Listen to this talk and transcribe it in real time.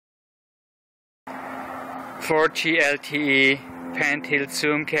4G LTE pan-tilt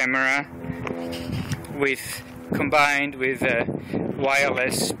zoom camera combined with a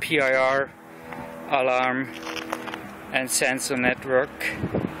wireless PIR alarm and sensor network.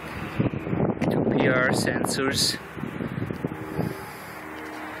 2 PIR sensors,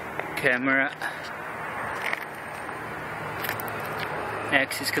 camera,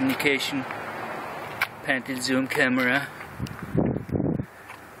 axis communication, pan-tilt zoom camera,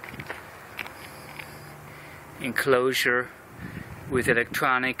 enclosure with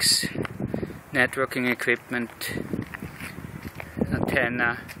electronics, networking equipment,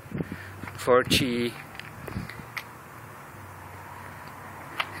 antenna, 4G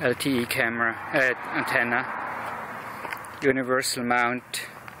LTE camera antenna, universal mount,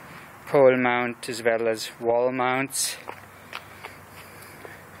 pole mount as well as wall mounts,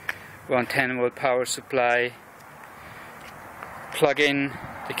 110-volt power supply, plug in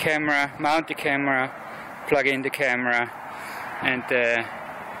the camera, mount the camera, plug in the camera, and the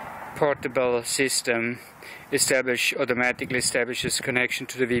portable system automatically establishes connection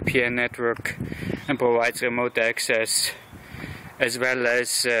to the VPN network and provides remote access, as well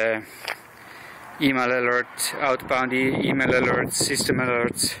as email alert, outbound email alerts, system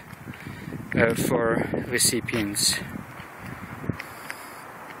alerts for recipients.